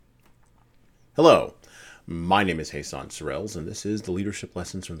Hello, my name is Hassan Sorrells, and this is the Leadership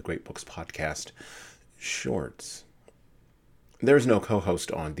Lessons from the Great Books podcast shorts. There's no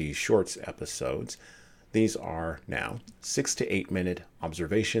co-host on these shorts episodes. These are now 6 to 8 minute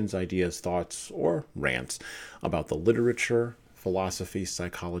observations, ideas, thoughts, or rants about the literature, philosophy,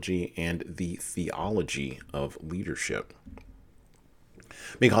 psychology, and the theology of leadership.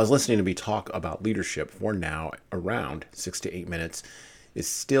 Because listening to me talk about leadership for now around 6 to 8 minutes is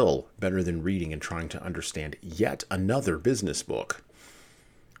still better than reading and trying to understand yet another business book.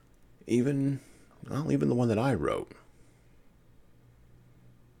 Even the one that I wrote.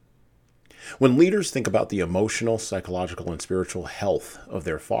 When leaders think about the emotional, psychological, and spiritual health of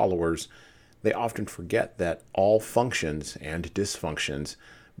their followers, they often forget that all functions and dysfunctions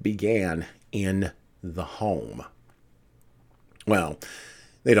began in the home. Well,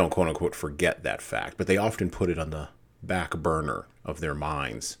 they don't quote-unquote forget that fact, but they often put it on the back burner of their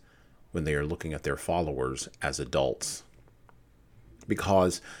minds when they are looking at their followers as adults.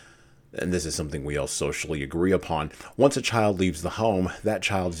 Because, and this is something we all socially agree upon, once a child leaves the home, that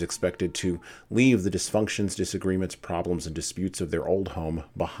child is expected to leave the dysfunctions, disagreements, problems, and disputes of their old home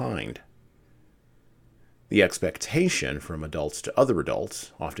behind. The expectation from adults to other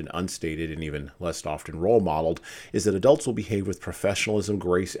adults, often unstated and even less often role modeled, is that adults will behave with professionalism,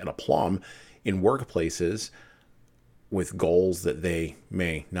 grace, and aplomb in workplaces with goals that they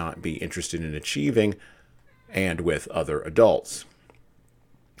may not be interested in achieving and with other adults.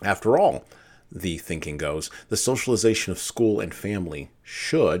 After all, the thinking goes, the socialization of school and family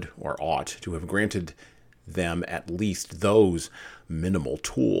should or ought to have granted them at least those minimal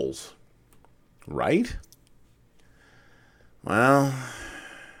tools. Right? Well,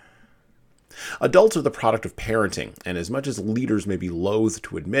 adults are the product of parenting, and as much as leaders may be loath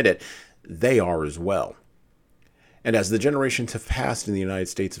to admit it, they are as well. And as the generations have passed in the United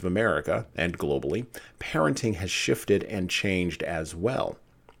States of America and globally, parenting has shifted and changed as well.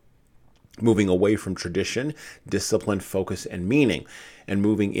 Moving away from tradition, discipline, focus, and meaning, and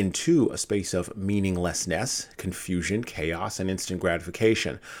moving into a space of meaninglessness, confusion, chaos, and instant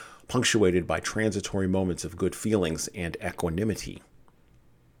gratification, punctuated by transitory moments of good feelings and equanimity.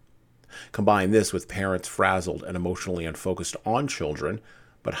 Combine this with parents frazzled and emotionally unfocused on children,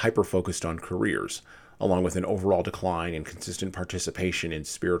 but hyper-focused on careers, along with an overall decline in consistent participation in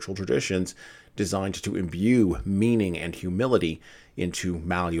spiritual traditions designed to imbue meaning and humility into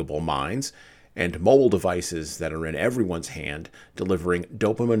malleable minds, and mobile devices that are in everyone's hand, delivering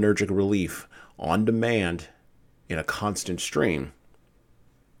dopaminergic relief on demand in a constant stream.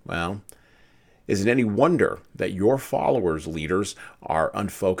 Well, is it any wonder that your followers' leaders are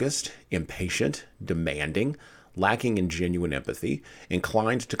unfocused, impatient, demanding, lacking in genuine empathy,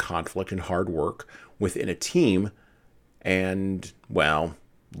 inclined to conflict and hard work within a team, and, well,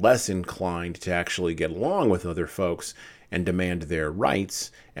 less inclined to actually get along with other folks and demand their rights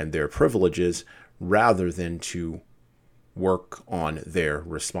and their privileges rather than to work on their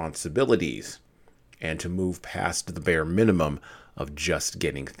responsibilities and to move past the bare minimum of just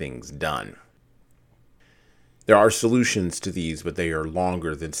getting things done. There are solutions to these, but they are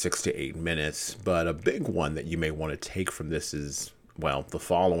longer than 6 to 8 minutes. But a big one that you may want to take from this is, well, the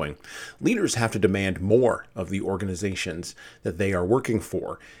following. Leaders have to demand more of the organizations that they are working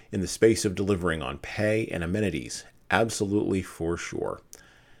for in the space of delivering on pay and amenities. Absolutely, for sure.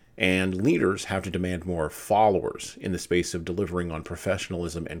 And leaders have to demand more followers in the space of delivering on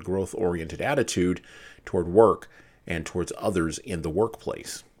professionalism and growth-oriented attitude toward work and towards others in the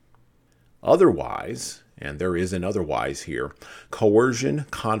workplace. Otherwise, and there is an otherwise here, coercion,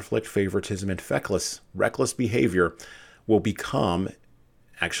 conflict, favoritism, and reckless behavior will become,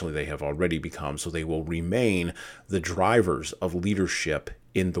 actually they have already become, so they will remain the drivers of leadership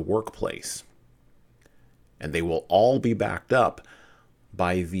in the workplace. And they will all be backed up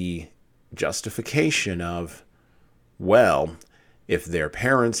by the justification of, well, if their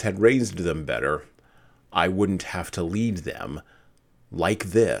parents had raised them better, I wouldn't have to lead them like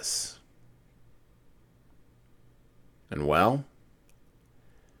this. And well,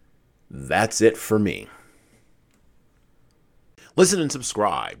 that's it for me. Listen and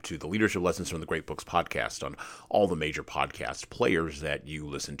subscribe to the Leadership Lessons from the Great Books podcast on all the major podcast players that you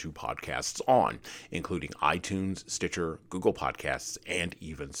listen to podcasts on, including iTunes, Stitcher, Google Podcasts, and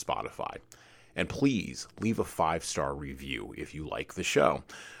even Spotify. And please leave a 5-star review if you like the show.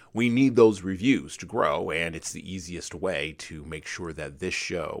 We need those reviews to grow, and it's the easiest way to make sure that this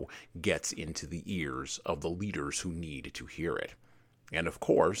show gets into the ears of the leaders who need to hear it. And of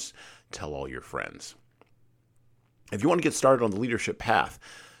course, tell all your friends. If you want to get started on the leadership path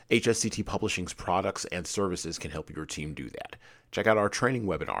HSCT Publishing's products and services can help your team do that. Check out our training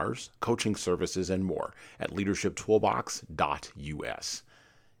webinars, coaching services, and more at leadershiptoolbox.us.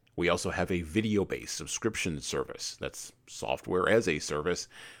 We also have a video-based subscription service, that's software as a service,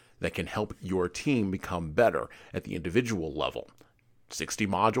 that can help your team become better at the individual level. 60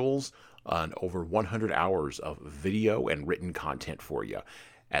 modules and over 100 hours of video and written content for you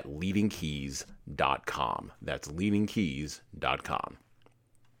at leadingkeys.com. That's leadingkeys.com.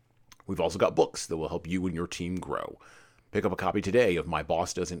 We've also got books that will help you and your team grow. Pick up a copy today of My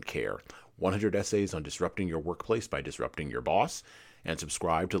Boss Doesn't Care, 100 essays on disrupting your workplace by disrupting your boss, and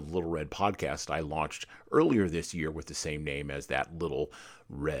subscribe to the Little Red podcast I launched earlier this year with the same name as that little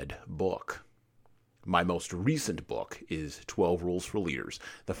red book. My most recent book is 12 Rules for Leaders,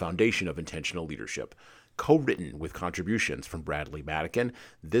 The Foundation of Intentional Leadership. Co-written with contributions from Bradley Madigan,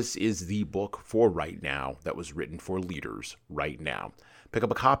 this is the book for right now that was written for leaders right now. Pick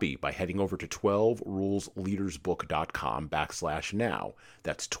up a copy by heading over to 12rulesleadersbook.com/now.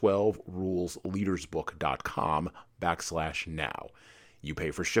 That's 12rulesleadersbook.com/now. You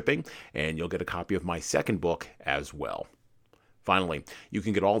pay for shipping, and you'll get a copy of my second book as well. Finally, you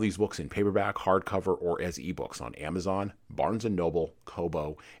can get all these books in paperback, hardcover, or as ebooks on Amazon, Barnes & Noble,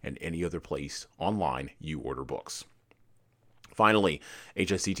 Kobo, and any other place online you order books. Finally,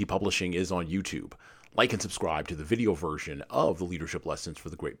 HSCT Publishing is on YouTube. Like and subscribe to the video version of the Leadership Lessons for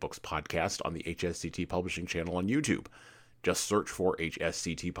the Great Books podcast on the HSCT Publishing channel on YouTube. Just search for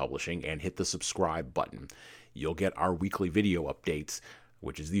HSCT Publishing and hit the subscribe button. You'll get our weekly video updates,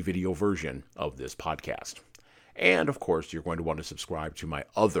 which is the video version of this podcast. And, of course, you're going to want to subscribe to my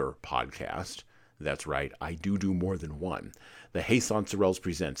other podcast. That's right, I do more than one. The Hasan Sorrells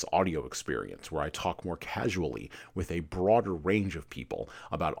Presents audio experience, where I talk more casually with a broader range of people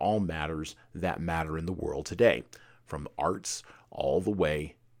about all matters that matter in the world today, from arts all the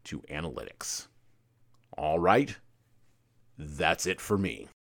way to analytics. All right, that's it for me.